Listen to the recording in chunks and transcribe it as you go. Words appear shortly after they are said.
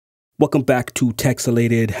Welcome back to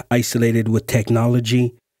Texelated, Isolated with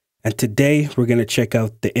Technology. And today we're going to check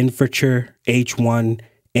out the Infurture H1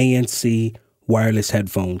 ANC wireless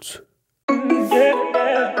headphones. All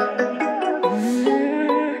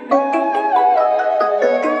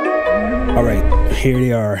right, here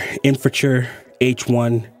they are. Infurture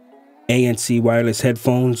H1 ANC wireless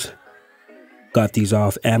headphones. Got these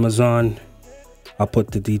off Amazon. I'll put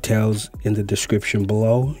the details in the description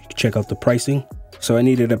below. You can check out the pricing. So I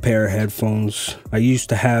needed a pair of headphones. I used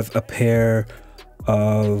to have a pair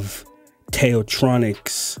of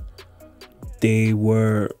Teotronics. They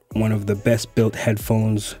were one of the best built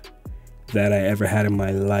headphones that I ever had in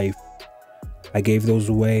my life. I gave those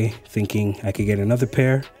away thinking I could get another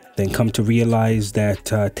pair, then come to realize that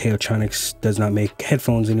Teotronics does not make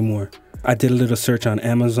headphones anymore. I did a little search on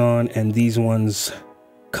Amazon and these ones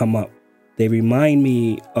come up. They remind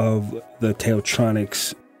me of the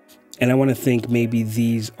Teotronics, and I want to think maybe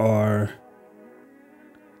these are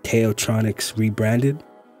Teotronics rebranded.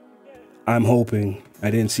 I'm hoping. I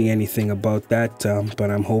didn't see anything about that, but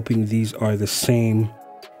I'm hoping these are the same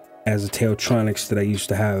as the Teotronics that I used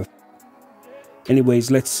to have. Anyways,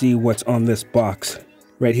 let's see what's on this box.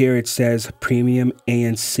 Right here it says premium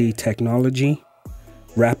ANC technology,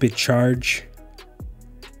 rapid charge,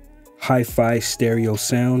 hi-fi stereo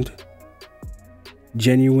sound,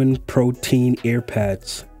 genuine protein ear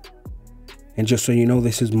pads. And just so you know,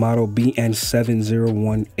 this is model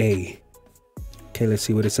BN701A. Okay, let's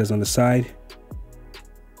see what it says on the side.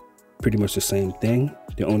 Pretty much the same thing.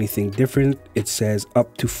 The only thing different, it says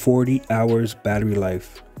up to 40 hours battery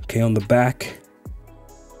life. Okay, on the back,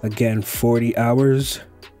 again, 40 hours.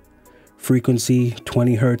 Frequency,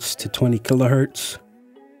 20 hertz to 20 kilohertz.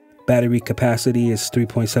 Battery capacity is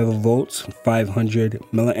 3.7 volts, 500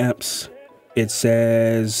 milliamps. It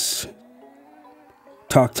says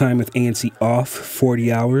talk time with ANC off,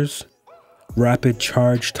 40 hours. Rapid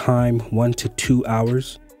charge time, 1 to 2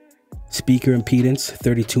 hours. Speaker impedance,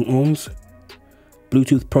 32 ohms.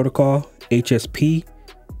 Bluetooth protocol, HSP,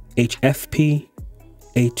 HFP,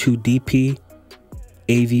 A2DP,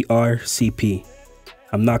 AVRCP.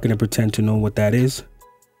 I'm not going to pretend to know what that is.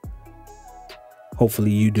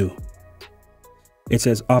 Hopefully you do. It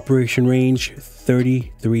says operation range,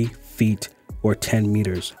 33 feet or 10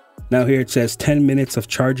 meters. Now here it says 10 minutes of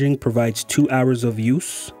charging provides 2 hours of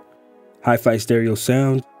use. Hi-fi stereo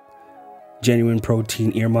sound, genuine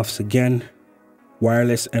protein earmuffs again,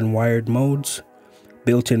 wireless and wired modes,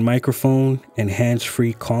 built-in microphone and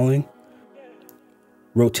hands-free calling,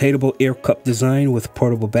 rotatable ear cup design with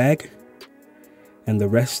portable bag, and the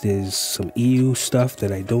rest is some EU stuff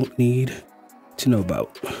that I don't need to know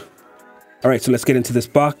about. All right, so let's get into this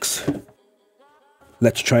box.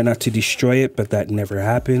 Let's try not to destroy it, but that never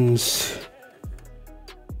happens.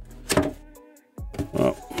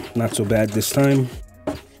 Well, not so bad this time.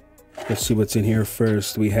 Let's see what's in here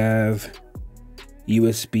first. We have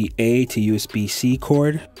USB-A to USB-C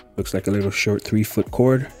cord. Looks like a little short 3-foot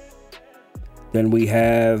cord. Then we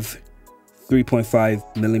have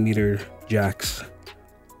 3.5 millimeter jacks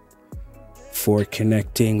for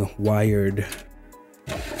connecting wired.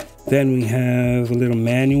 Then we have a little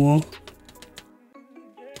manual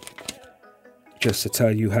just to tell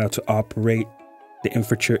you how to operate the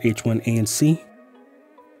Infurture H1 ANC,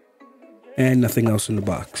 and nothing else in the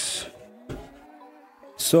box.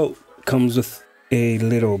 So comes with a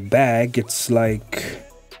little bag. It's like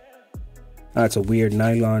it's a weird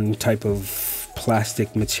nylon type of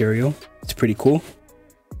plastic material. It's pretty cool.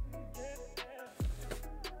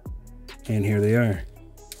 And here they are,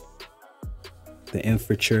 the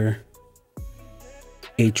Infurture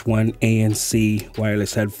H1 ANC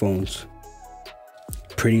wireless headphones.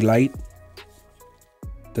 Pretty light,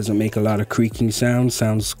 doesn't make a lot of creaking sound,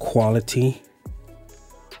 sounds quality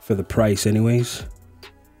for the price anyways.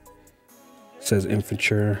 It says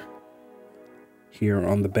Infurture here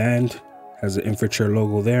on the band, has the Infurture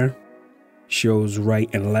logo there, shows right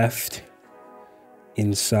and left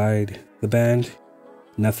inside the band.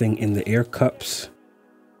 Nothing in the ear cups.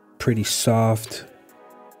 Pretty soft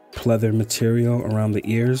pleather material around the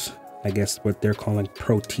ears. I guess what they're calling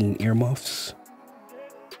protein earmuffs.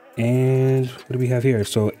 And what do we have here?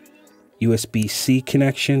 So USB-C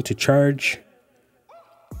connection to charge.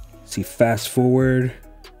 See fast forward,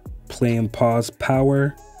 play and pause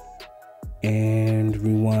power, and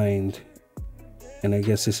rewind. And I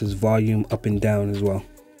guess this is volume up and down as well.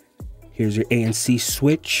 Here's your ANC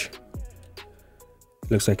switch.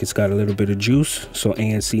 Looks like it's got a little bit of juice, so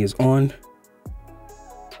ANC is on.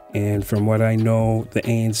 And from what I know, the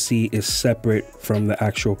ANC is separate from the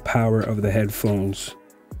actual power of the headphones.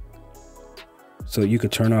 So you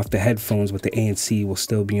could turn off the headphones, but the ANC will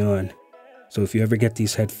still be on. So if you ever get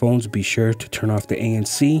these headphones, be sure to turn off the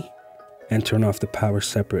ANC and turn off the power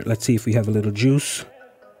separate. Let's see if we have a little juice.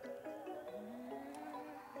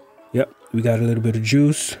 Yep, we got a little bit of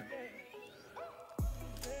juice.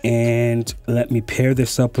 And let me pair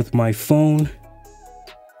this up with my phone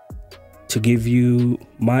to give you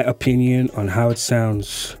my opinion on how it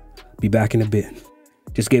sounds. Be back in a bit.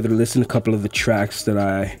 Just gave it a listen, a couple of the tracks that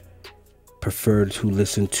I prefer to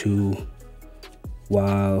listen to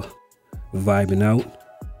while vibing out.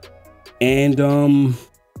 And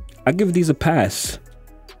I give these a pass.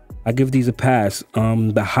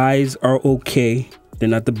 The highs are okay. They're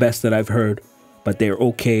not the best that I've heard, but they're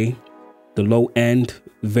okay. The low end,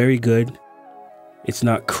 very good. It's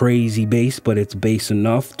not crazy bass, but it's bass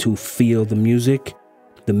enough to feel the music.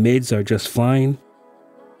 The mids are just fine.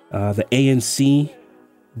 The ANC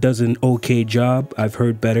does an okay job. I've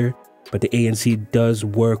heard better, but the ANC does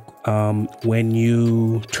work. When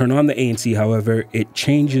you turn on the ANC, however, it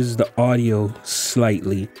changes the audio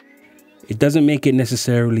slightly. It doesn't make it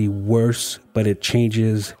necessarily worse, but it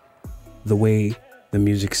changes the way the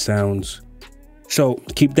music sounds. So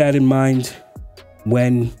keep that in mind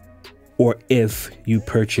when or if you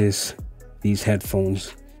purchase these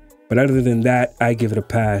headphones. But other than that, I give it a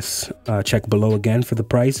pass. Check below again for the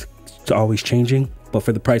price. It's always changing, but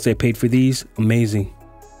for the price I paid for these, amazing.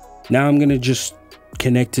 Now I'm gonna just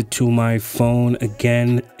connect it to my phone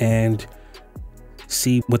again and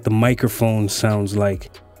see what the microphone sounds like,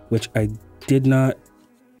 which I did not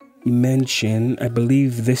mention. I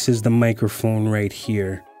believe this is the microphone right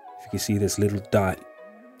here. If you can see this little dot.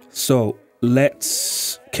 So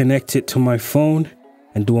let's connect it to my phone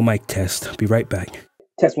and do a mic test. I'll be right back.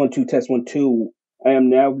 Test 1 2, test 1 2. I am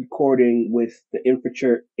now recording with the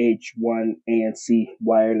Infurture H1 ANC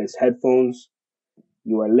wireless headphones.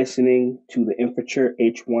 You are listening to the Infurture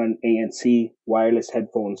H1 ANC wireless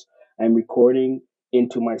headphones. I'm recording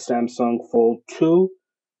into my Samsung Fold 2.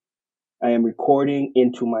 I am recording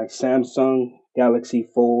into my Samsung Galaxy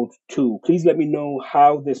Fold 2. Please let me know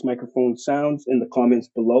how this microphone sounds in the comments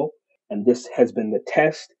below. And this has been the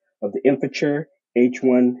test of the Infurture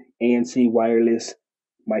H1 ANC wireless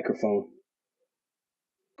microphone.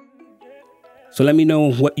 So let me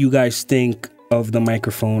know what you guys think of the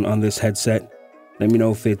microphone on this headset. Let me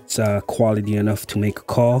know if it's quality enough to make a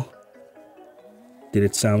call. Did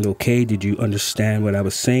it sound okay? Did you understand what I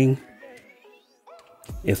was saying?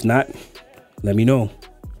 If not, let me know.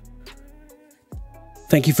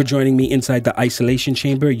 Thank you for joining me inside the isolation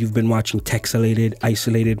chamber. You've been watching Texelated,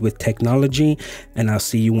 Isolated with Technology, and I'll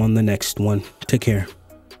see you on the next one. Take care.